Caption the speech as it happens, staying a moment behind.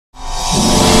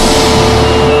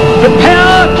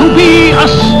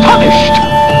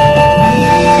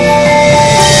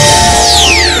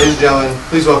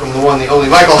Please welcome the one, the only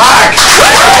Michael Hack!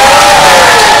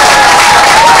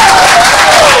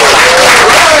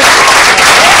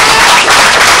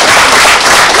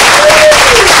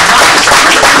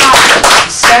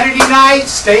 Saturday night,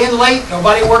 staying late,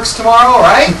 nobody works tomorrow,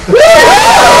 right? Good.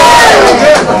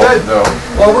 No.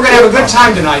 Well, we're going to have a good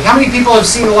time tonight. How many people have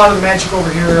seen a lot of the magic over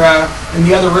here in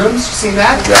the other rooms? You seen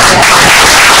that? Yeah.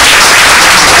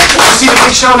 You see the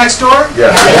big show next door?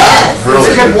 Yeah.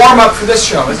 It's a good warm-up for this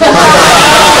show, isn't it?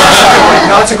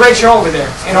 No, it's a great show over there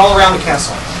and all around the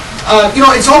castle. You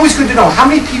know, it's always good to know how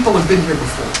many people have been here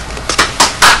before.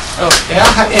 Oh, yeah,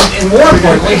 and more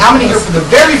importantly, how many here for the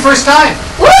very first time?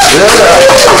 How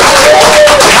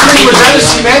many would rather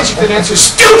see magic than answer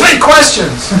stupid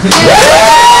questions? You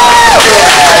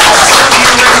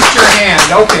raised your hand,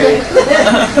 okay.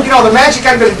 You know, the magic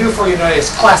I'm going to do for you tonight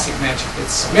is classic magic.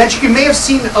 It's magic you may have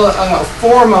seen a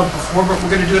form of before, but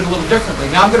we're going to do it a little differently.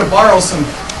 Now I'm going to borrow some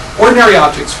ordinary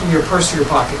objects from your purse or your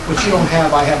pocket, which you don't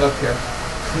have, I have up here.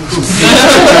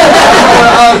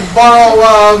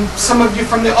 Borrow some of you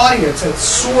from the audience. That's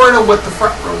sort of what the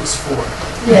front row is for.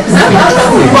 Yes.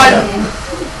 But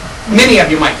many of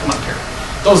you might come up here.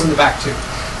 Those in the back too.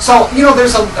 So, you know,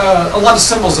 there's a lot of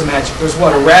symbols of magic. There's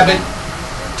what? A rabbit,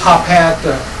 top hat,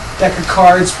 a deck of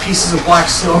cards, pieces of black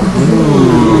silk.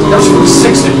 There's really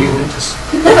 6 of you.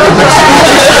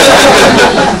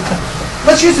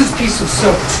 Let's use this piece of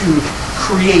silk to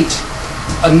create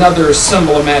another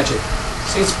symbol of magic.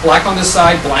 See, it's black on this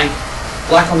side, blank.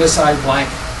 Black on this side, blank.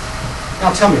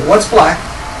 Now tell me, what's black?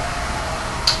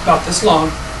 About this long.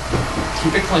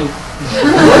 Keep it clean.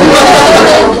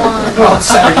 Well, it's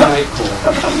Saturday night.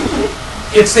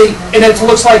 And it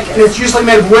looks like, and it's usually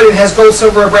made of wood. It has gold,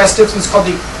 silver, or brass tips, and it's called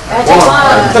the magic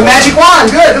wand. The magic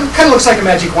wand. Good. It kind of looks like a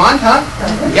magic wand, huh?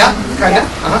 Yeah, kind of.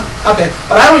 Not bad.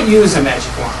 But I don't use a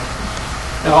magic wand.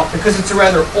 No, because it's a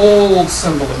rather old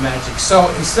symbol of magic. So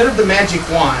instead of the magic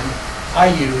wand, I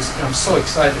use, and I'm so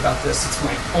excited about this, it's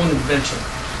my own invention.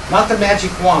 Not the magic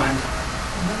wand,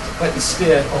 but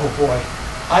instead, oh boy,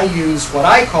 I use what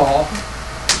I call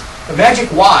the magic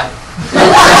wad.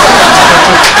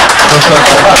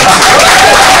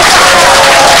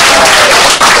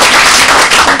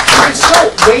 So,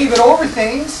 wave it over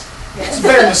things. It's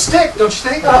better than a stick, don't you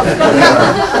think?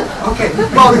 Yeah. Okay,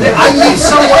 well, I need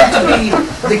someone to be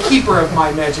the keeper of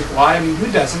my magic wad. I mean, who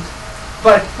doesn't?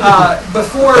 But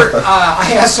before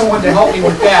I ask someone to help me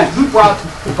with that, who brought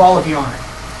the ball of yarn?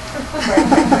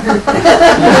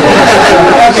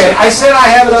 Okay, I said I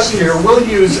have it up here. We'll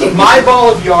use my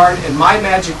ball of yarn and my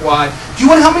magic wad. Do you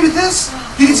want to help me with this?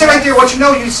 You can sit right there. What's your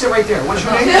name? You can sit right there. What's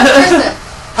your name? Krista.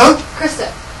 Who? Krista.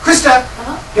 Krista.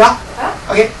 Yeah.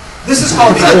 Okay. This is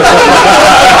called the.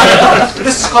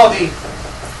 This is called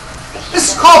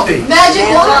the magic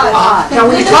wand. Now,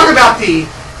 when you talk about the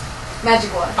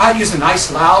magic wand, I use a nice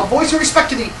loud voice in respect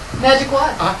to the magic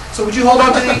wand. So would you hold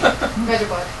on to the magic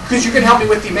wand? Because you can help me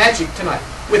with the magic tonight.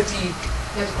 With the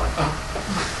magic wand.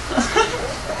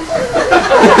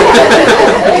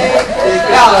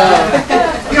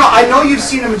 You know, I know you've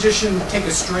seen a magician take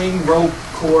a string, rope,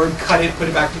 cord, cut it, put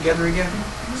it back together again,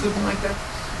 something like that.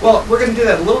 Well, we're going to do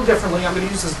that a little differently. I'm going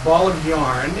to use this ball of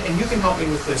yarn, and you can help me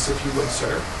with this if you would,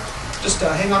 sir. Just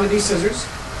hang on to these scissors,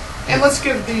 and let's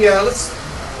give the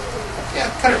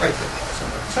cut it right there,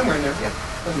 somewhere in there. Yeah,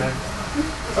 doesn't matter.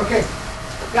 Okay.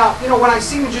 Now, you know, when I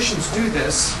see magicians do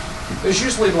this, there's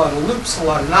usually a lot of loops, a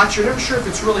lot of knots. You're never sure if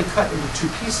it's really cut into 2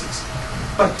 pieces.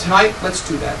 But tonight, let's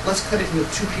do that. Let's cut it into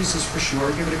 2 pieces for sure.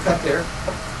 Give it a cut there.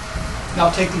 Now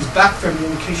I'll take these back from you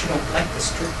in case you don't like this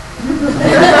trick.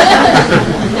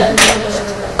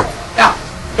 Now,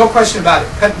 no question about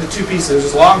it. Cut into 2 pieces.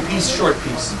 There's a long piece, short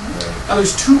piece. Now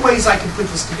there's 2 ways I can put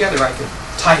this together. I can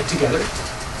tie it together,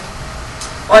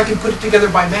 or I can put it together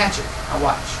by magic. Now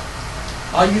watch.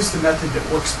 I'll use the method that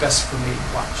works best for me.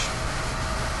 Watch.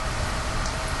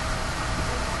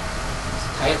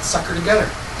 Tie it sucker together.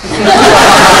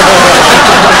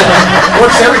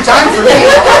 Works every time for me.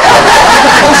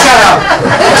 Oh, shut up.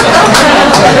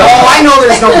 Oh, I know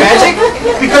there's no magic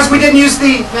because we didn't use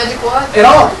the magic wand at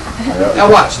all. Now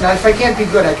watch. Now if I can't be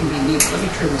good, I can be neat. Let me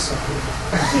trim this up a little bit.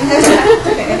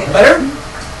 Better?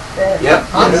 Yep.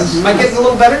 Huh? Am I getting a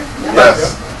little better?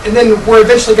 Yes. And then we're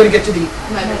eventually going to get to the...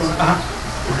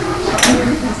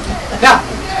 Now,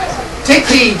 take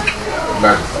the...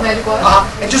 magic wand.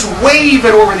 And just wave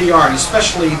it over the yarn,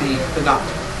 especially the knot.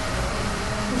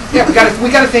 Yeah, we got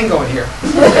a thing going here.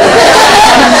 Go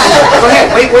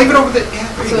ahead, wave it over the. Yeah,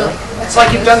 there you go. It's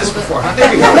like you've done this before, huh?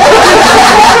 There you go. Very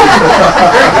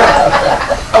good.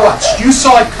 Oh, watch. You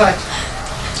saw it cut.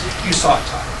 You saw it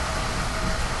tie.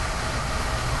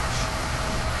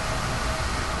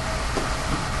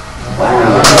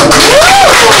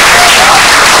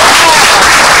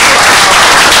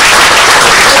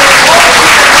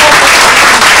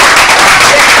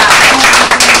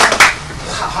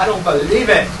 believe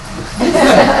it.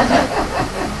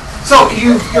 So,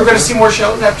 you're going to see more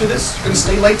shows after this? You're going to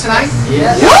stay late tonight?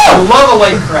 Yes. I love a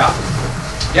late crowd.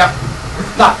 Yep.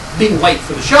 Not being late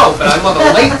for the show, but I love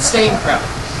a late staying crowd.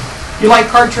 You like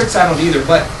card tricks? I don't either,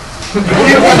 but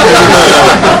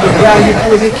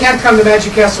you can't come to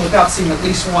Magic Castle without seeing at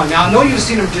least one. Now, I know you've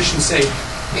seen a magician say,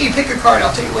 hey, pick a card,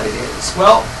 I'll tell you what it is.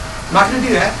 Well, I'm not going to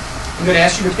do that. I'm going to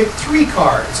ask you to pick 3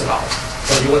 cards, and I'll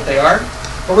tell you what they are.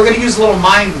 But we're going to use a little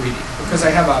mind reading, because I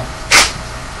have a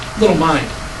little mind.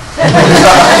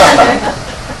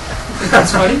 Think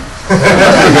that's funny?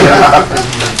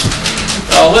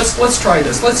 Let's try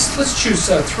this. Let's choose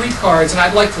 3 cards, and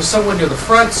I'd like for someone near the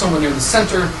front, someone near the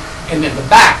center, and in the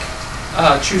back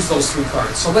choose those 3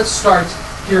 cards. So let's start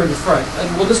here in the front.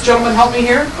 And will this gentleman help me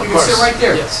here? You can sit right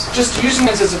there. Yes. Just using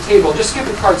this as a table, just give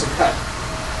the cards a cut.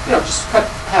 You know, just cut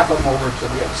half of them over to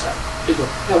the other side.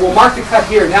 Now we'll mark the cut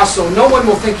here now, so no one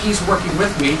will think he's working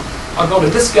with me. I'll go to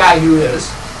this guy who is.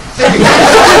 Just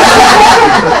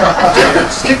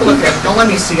take a look at it. Don't let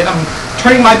me see it. I'm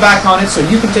turning my back on it so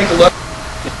you can take a look.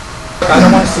 I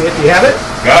don't want to see it. Do you have it?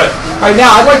 Got it. All right,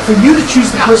 now I'd like for you to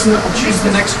choose the person that will choose the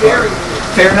next card.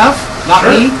 Fair enough? Not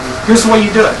me? Here's the way you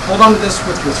do it. Hold on to this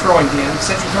with your throwing hand.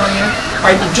 Set your throwing hand.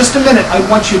 All right, in just a minute, I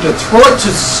want you to throw it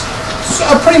to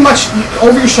pretty much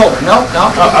over your shoulder. No.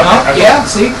 Yeah,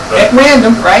 see? At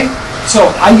random, right?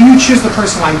 So you choose the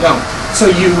person, I don't. So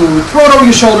you throw it over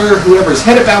your shoulder, whoever's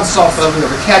head it bounces off of,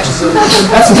 whoever catches it,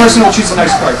 that's the person who will choose the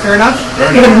next card. Fair enough?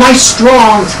 Give it a nice,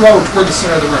 strong throw toward the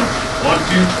center of the room. 1,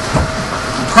 2.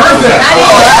 Perfect! All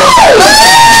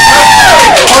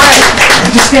right,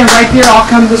 just stand right there, I'll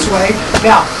come this way.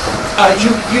 Now,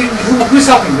 who's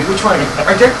helping me? Which one?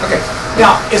 Right there? Okay.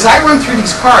 Now, as I run through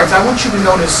these cards, I want you to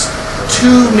notice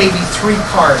 2, maybe 3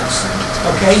 cards.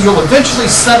 Okay? You'll eventually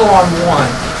settle on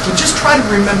one. But just try to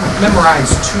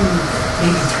memorize 2,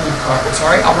 maybe 3 cards.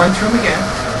 All right? I'll run through them again.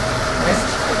 Right?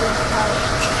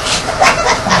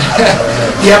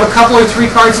 You have a couple or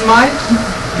 3 cards in mind?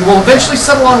 You will eventually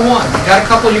settle on one. You got a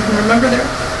couple you can remember there?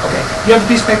 Okay. You have a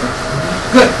piece of paper?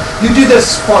 Good. You do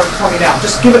this for me now.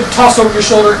 Just give it a toss over your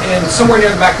shoulder and somewhere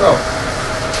near the back row.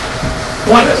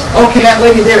 One. Okay, that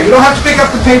lady there. You don't have to pick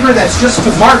up the paper. That's just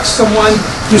to mark someone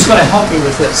who's going to help me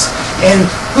with this. And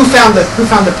who found the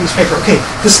piece of paper? Okay,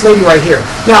 this lady right here.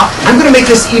 Now, I'm going to make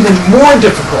this even more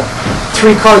difficult.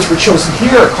 3 cards were chosen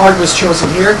here. A card was chosen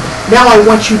here. Now I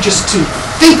want you just to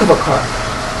think of a card.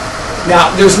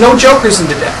 Now, there's no jokers in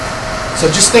the deck. So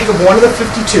just think of one of the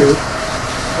 52.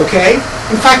 Okay?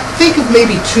 In fact, think of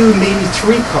maybe 2, maybe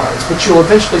 3 cards, but you'll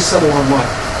eventually settle on one.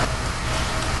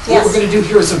 What we're going to do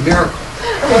here is a miracle.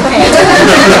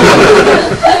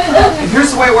 And here's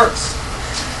the way it works.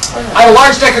 I have a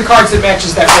large deck of cards that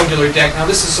matches that regular deck. Now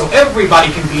this is so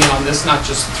everybody can be in on this, not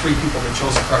just 3 people that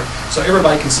chose a card, so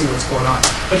everybody can see what's going on.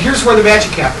 But here's where the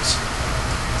magic happens.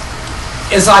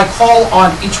 As I call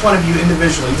on each one of you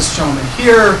individually, this gentleman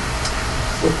here,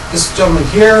 this gentleman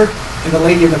here, and the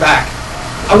lady in the back,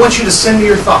 I want you to send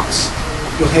me your thoughts.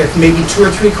 You'll have maybe 2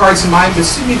 or 3 cards in mind, but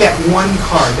send me that one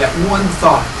card, that one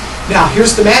thought. Now,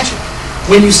 here's the magic.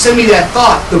 When you send me that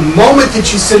thought, the moment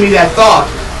that you send me that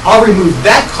thought, I'll remove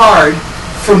that card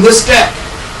from this deck.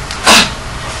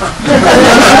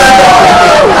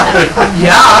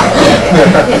 Yeah.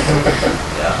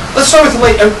 Let's start with the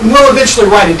lady. We'll eventually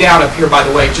write it down up here, by the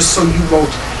way, just so you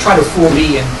won't try to fool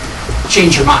me and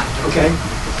change your mind, okay?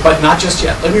 But not just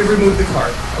yet. Let me remove the card.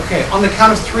 Okay, on the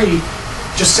count of 3,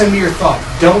 just send me your thought.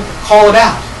 Don't call it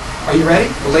out. Are you ready?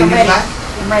 The lady in the back?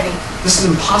 I'm ready. This is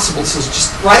impossible. This is just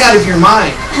right out of your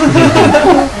mind.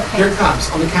 Here it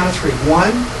comes. On the count of 3. 1,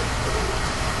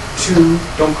 2,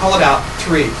 don't call it out.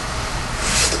 3.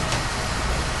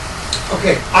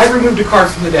 Okay, I removed a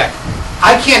card from the deck.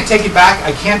 I can't take it back.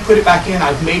 I can't put it back in.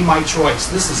 I've made my choice.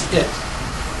 This is it.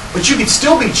 But you could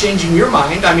still be changing your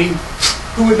mind. I mean,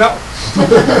 who would know?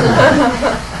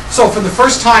 So for the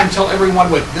first time, tell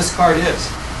everyone what this card is.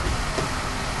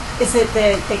 Is it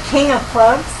the King of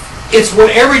Clubs? It's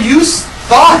whatever you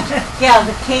thought. Yeah,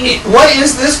 the King. What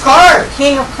is this card?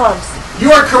 King of Clubs.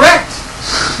 You are correct.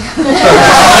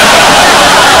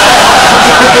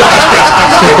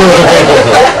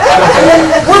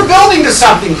 We're building to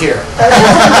something here.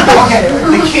 Okay,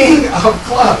 the King of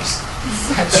Clubs.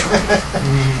 That's right.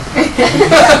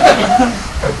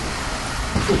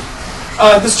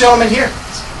 This gentleman here.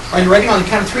 Are you ready? On the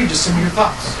count of 3, just send me your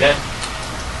thoughts. Okay.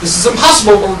 This is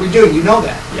impossible what we're doing. You know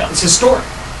that. Yeah. It's historic.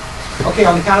 Okay,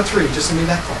 on the count of 3, just send me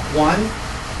that call. 1,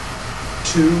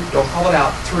 2, don't call it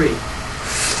out. 3.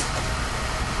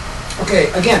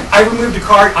 Okay, again, I removed a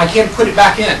card. I can't put it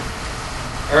back in.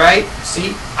 All right?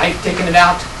 See, I've taken it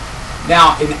out.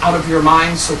 Now, and out of your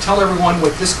mind, so tell everyone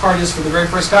what this card is for the very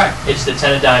first time. It's the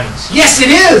 10 of diamonds. Yes, it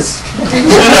is!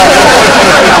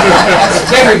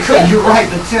 That's very good. You're right.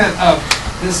 The 10 of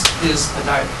this is a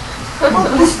diamond.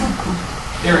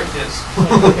 There it is.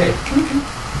 Okay.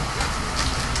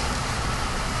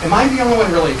 Am I the only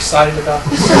one really excited about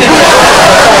this?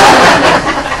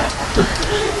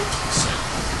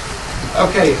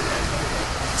 Okay.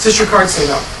 Is this your card? Say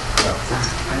no. I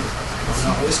don't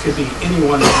know. This could be any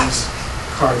one of these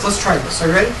cards. Let's try this. Are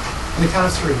you ready? On the count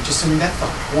of 3. Just send me that thought.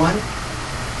 1,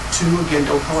 2, again,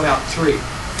 don't call it out. 3.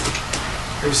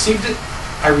 I received it.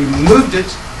 I removed it.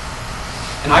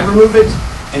 And I remove it.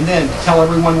 And then tell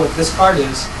everyone what this card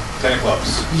is. 10 of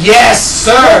clubs. Yes,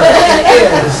 sir!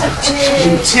 It is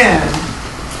the 10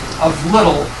 of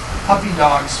little puppy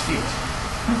dog's feet.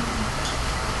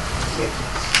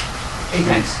 Hey,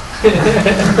 thanks.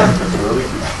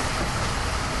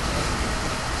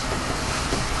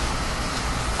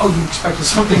 Oh, you expected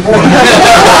something more.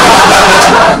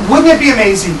 Wouldn't it be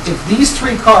amazing if these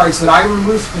 3 cards that I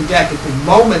removed from the deck at the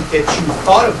moment that you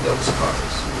thought of those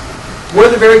cards were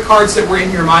the very cards that were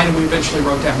in your mind and we eventually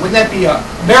wrote down? Wouldn't that be a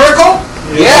miracle?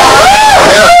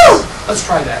 Yeah! Let's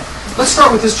try that. Let's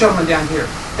start with this gentleman down here.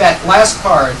 That last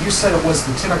card, you said it was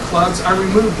the 10 of clubs. I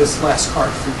removed this last card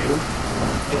for you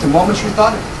at the moment you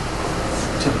thought of it.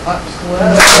 10 of clubs.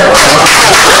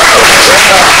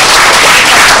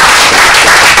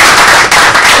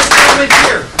 This gentleman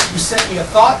here, you sent me a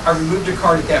thought. I removed a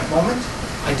card at that moment.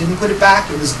 I didn't put it back.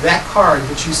 It was that card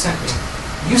that you sent me.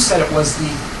 You said it was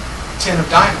the 10 of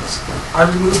diamonds. I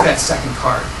removed that second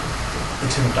card, the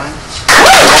 10 of diamonds.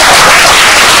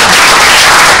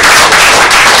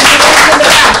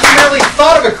 You merely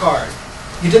thought of a card.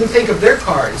 You didn't think of their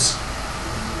cards.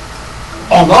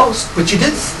 Almost, but you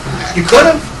didn't. You could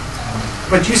have.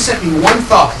 But you sent me one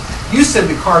thought. You said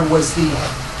the card was the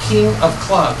King of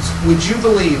Clubs. Would you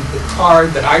believe the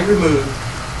card that I removed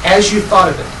as you thought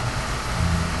of it?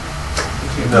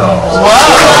 No.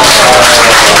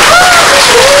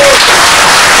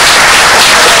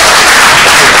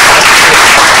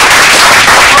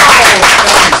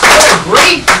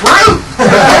 Great fruit!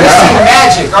 You're seeing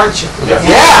magic, aren't you? Yeah.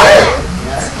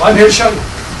 Well, I'm here to show you.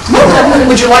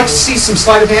 Would you like to see some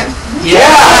sleight of hand?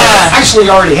 Yeah! Actually,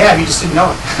 you already have. You just didn't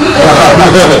know it.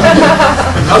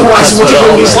 Otherwise, it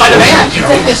wouldn't be sleight of hand. You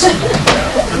know.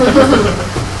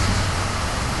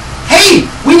 Hey,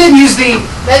 we didn't use the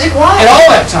Magic wand. at all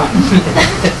that time.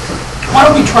 Why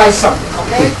don't we try something,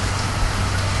 okay?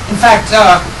 In fact,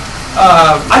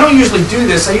 I don't usually do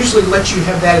this. I usually let you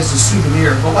have that as a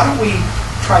souvenir. But why don't we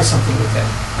try something with that?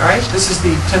 All right? This is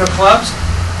the 10 of clubs.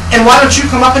 And why don't you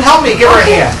come up and help me? Give her a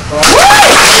hand.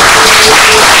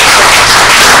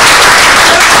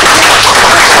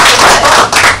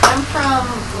 I'm from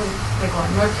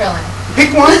North Carolina.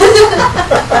 Pick one.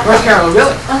 North Carolina,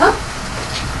 really? Uh-huh.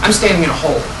 I'm standing in a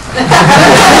hole.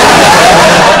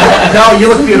 No, you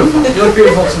look beautiful. You look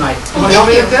beautiful tonight. You want to help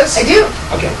me with this? I do.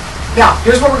 Okay. Now,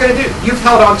 here's what we're going to do. You've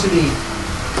held on to the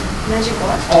Magic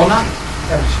wand. all night.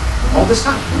 All this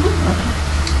time.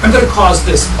 I'm going to cause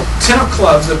this 10 of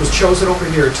clubs that was chosen over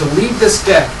here to leave this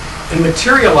deck and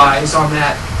materialize on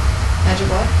that. Magic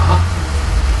wand.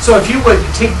 So if you would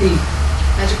take the,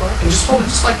 Magic wand. and just hold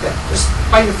it just like that. Just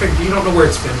by your finger. You don't know where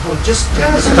it's been. Hold it just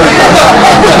and just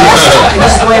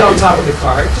lay it on top of the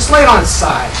card. Just lay it on its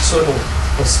side so it'll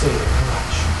stay there.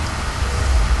 Watch.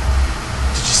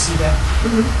 Did you see that?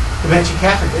 The magic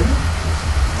happened, didn't it?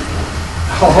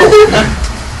 Oh.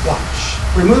 Watch.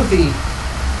 Remove the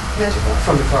Magic wand.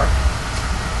 from the card.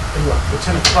 And look, the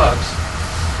 10 of clubs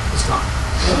is gone.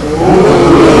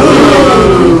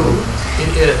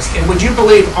 It is. And would you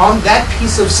believe on that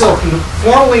piece of silk,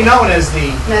 formerly known as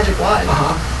the Magic wand.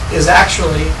 is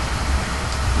actually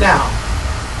now.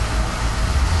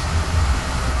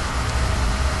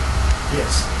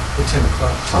 Yes, the 10 of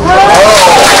clubs.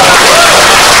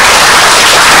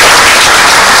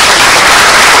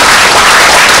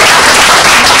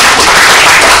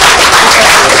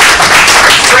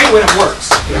 Great when it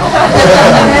works. You know?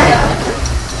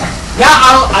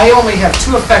 Now I only have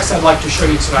 2 effects I'd like to show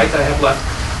you tonight that I have left.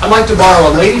 I'd like to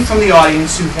borrow a lady from the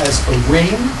audience who has a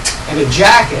ring and a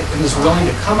jacket and is willing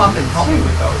to come up and help me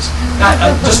with those. Not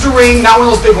just a ring, not one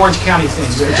of those big Orange County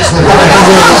things. Just a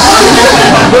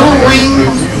little ring.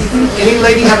 Any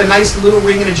lady have a nice little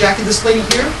ring and a jacket? This lady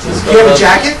here? Do you have a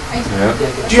jacket? Yeah.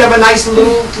 Do you have a nice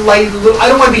little light? I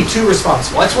don't want to be too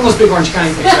responsible. That's one of those big Orange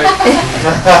County things,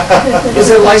 right?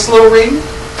 Is it a nice little ring?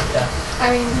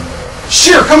 I mean,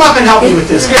 Sure, come up and help me with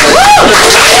this.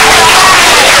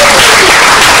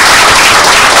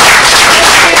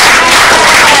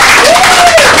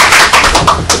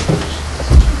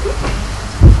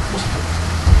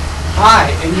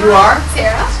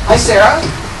 Hi, Sarah.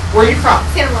 Where are you from?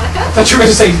 Santa Monica? I thought you were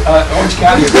going to say Orange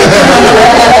County.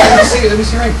 Let me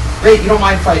see your ring. Great, you don't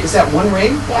mind if I, is that one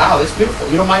ring? Wow, that's beautiful.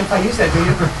 You don't mind if I use that, do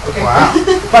you? Okay. Wow.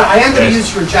 But I am going to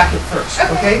use your jacket first,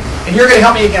 okay? And you're going to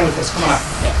help me again with this. Come on up.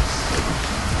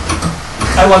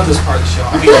 I love this part of the show.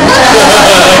 I mean,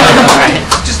 all right.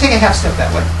 Just take a half step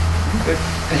that way. Good.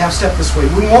 And half step this way.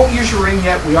 We won't use your ring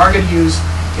yet. We are going to use,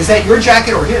 is that your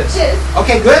jacket or his? His.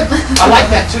 Okay, good. I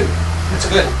like that too. That's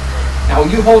good. Now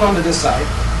you hold on to this side.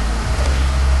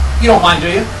 You don't mind,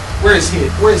 do you? Where is he?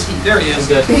 Where is he? There he is.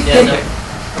 Good. Yeah, no.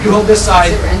 You hold this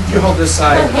side, you hold this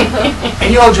side,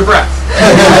 and you hold your breath.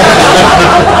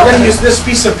 We're going to use this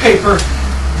piece of paper,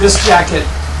 this jacket,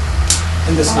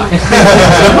 and this knife.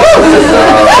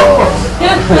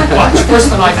 Watch.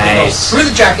 First the knife goes through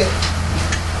the jacket,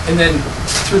 and then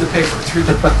through the paper. Through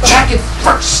the jacket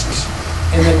first,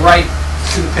 and then right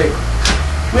through the paper.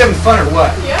 We having fun or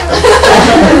what? Yeah.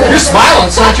 You're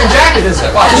smiling. It's not your jacket, is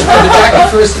it? Watch. Through the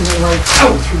jacket first, and then right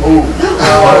through.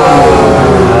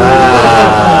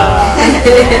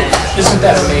 Isn't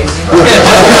that amazing? When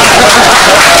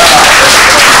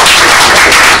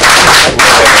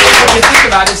you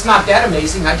think about it, it's not that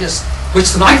amazing. I just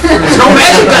push the knife through. There's no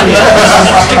magic on it.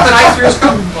 Stick the knife through his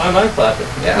coat. Why am I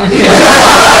clapping? Yeah. Take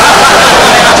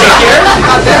care.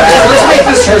 Not that. Let's make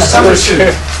this your summer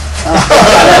suit. It's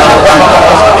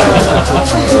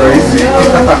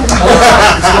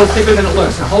a little thicker than it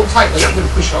looks. Now hold tightly. I'm going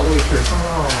to push it all the way through.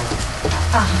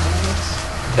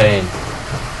 Pain.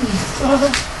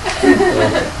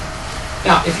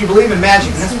 Now, if you believe in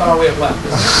magic, and that's about all we have left.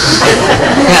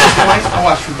 Now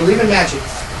watch. If you believe in magic,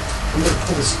 I'm going to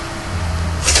pull this.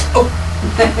 Oh!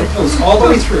 Pull this all the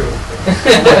way through.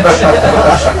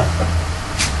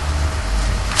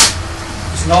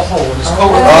 There's no hole in this coat.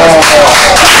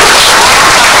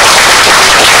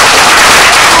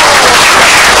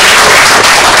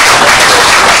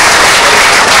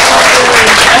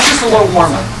 That's just a little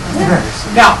warm-up.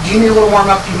 Now, do you need a little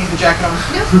warm-up? Do you need the jacket on?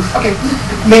 No. Okay.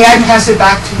 May I pass it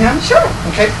back to him? Sure.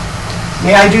 Okay.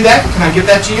 May I do that? Can I give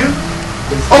that to you?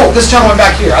 Oh, this gentleman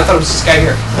back here. I thought it was this guy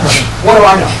here. What do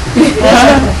I know?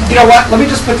 You know what? Let me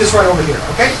just put this right over here,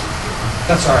 okay?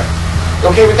 That's all right.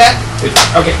 You okay with that?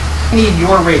 Okay. I need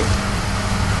your ring.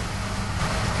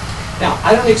 Now,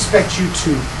 I don't expect you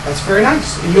to. That's very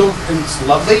nice. And it's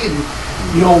lovely, and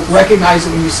you'll recognize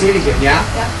it when you see it again, yeah?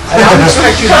 Yeah. I don't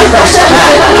expect you to trust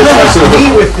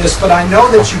me with this, but I know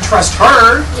that you trust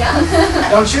her, Yeah.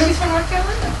 don't you? He's from North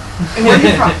Carolina. And where are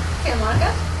you from? Santa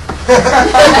Monica?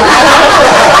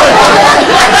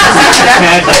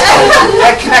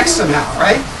 That connects somehow,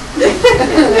 right?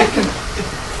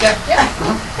 Yeah.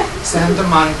 Santa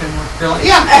Monica, North Carolina.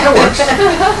 Yeah, that works.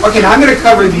 Okay, now I'm going to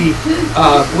cover the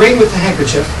ring with the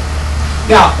handkerchief.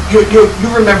 Now, you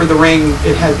remember the ring.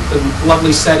 It has a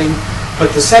lovely setting, but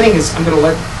the setting is, I'm going to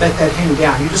let that hang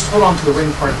down. You just hold on to the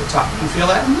ring part at the top. You feel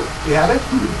that? You have it?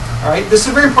 All right. This is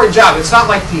a very important job. It's not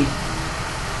like the...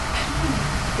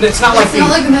 It's not like It's not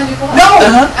like the magic wand. No,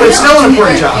 but it's still an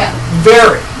important job. Yeah.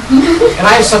 Very. And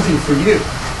I have something for you.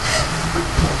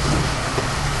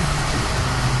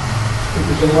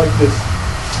 You're going to like this.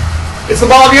 It's the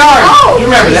ball of yarn. Oh, you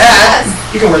remember that. yes.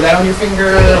 You can wear that on your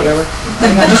finger, whatever.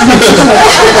 And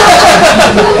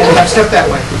half step that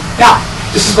way. Now,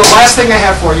 this is the last thing I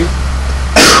have for you.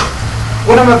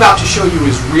 What I'm about to show you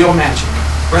is real magic.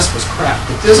 The rest was crap,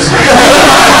 but this is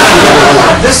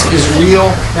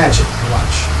real magic.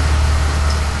 Watch.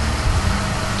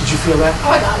 Did you feel that?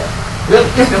 Oh, I got it. Really?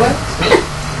 Did you feel that?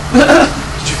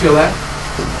 Did you feel that?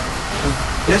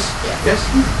 Yes? Yes?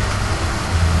 Did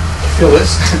you feel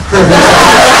this?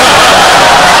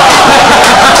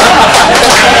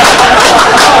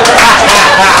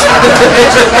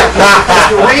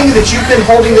 The ring that you've been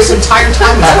holding this entire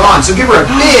time is gone, so give her a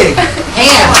big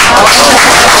hand.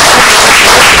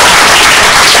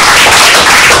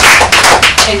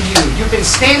 And you've been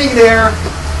standing there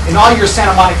in all your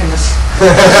Santa Monica-ness,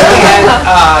 and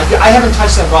I haven't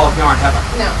touched that ball of yarn, have I?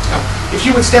 No. No. If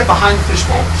you would step behind the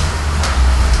fishbowl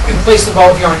and place the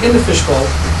ball of yarn in the fishbowl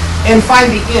and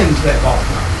find the end to that ball of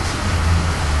yarn.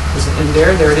 There's an end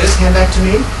there. There it is. Hand that to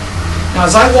me. Now,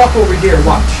 as I walk over here,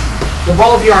 watch. The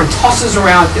ball of yarn tosses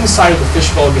around inside of the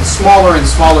fishbowl, gets smaller and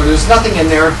smaller. There's nothing in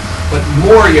there but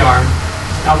more yarn.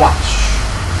 Now, watch.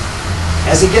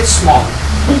 As it gets smaller,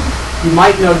 you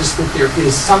might notice that there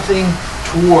is something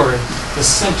toward the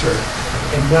center.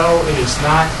 And no, it is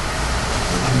not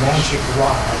a magic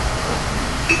rod.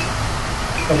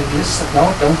 But it is,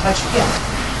 no, don't touch it yet.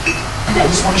 I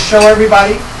just want to show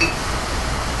everybody.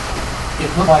 It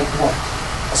looked like what?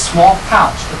 A small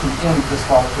pouch at the end of this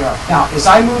ball of yarn. Now, as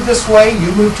I move this way,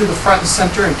 you move to the front and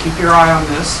center and keep your eye on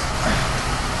this.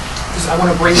 because I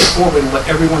want to bring it forward and let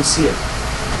everyone see it.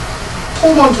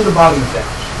 Hold on to the bottom of that.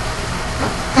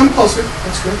 Come closer.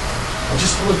 That's good. I'll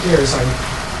just hold it there as I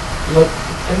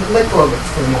let go of it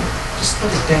for a moment. Just let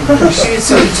it dangle. You see,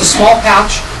 it's a small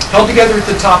pouch held together at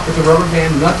the top with a rubber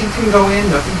band. Nothing can go in.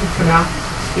 Nothing can come out.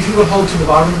 If you would hold to the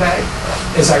bottom of the bag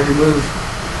as I remove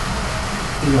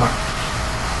the yarn.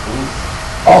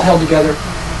 All held together,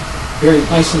 very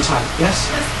nice and tight. Yes?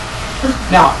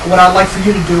 Now, what I'd like for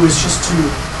you to do is just to,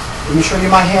 let me show you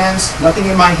my hands, nothing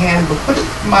in my hand, but put it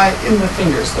in the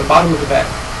fingers, the bottom of the bag.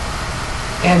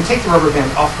 And take the rubber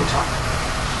band off the top.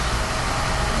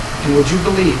 And would you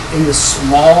believe, in this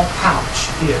small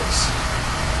pouch is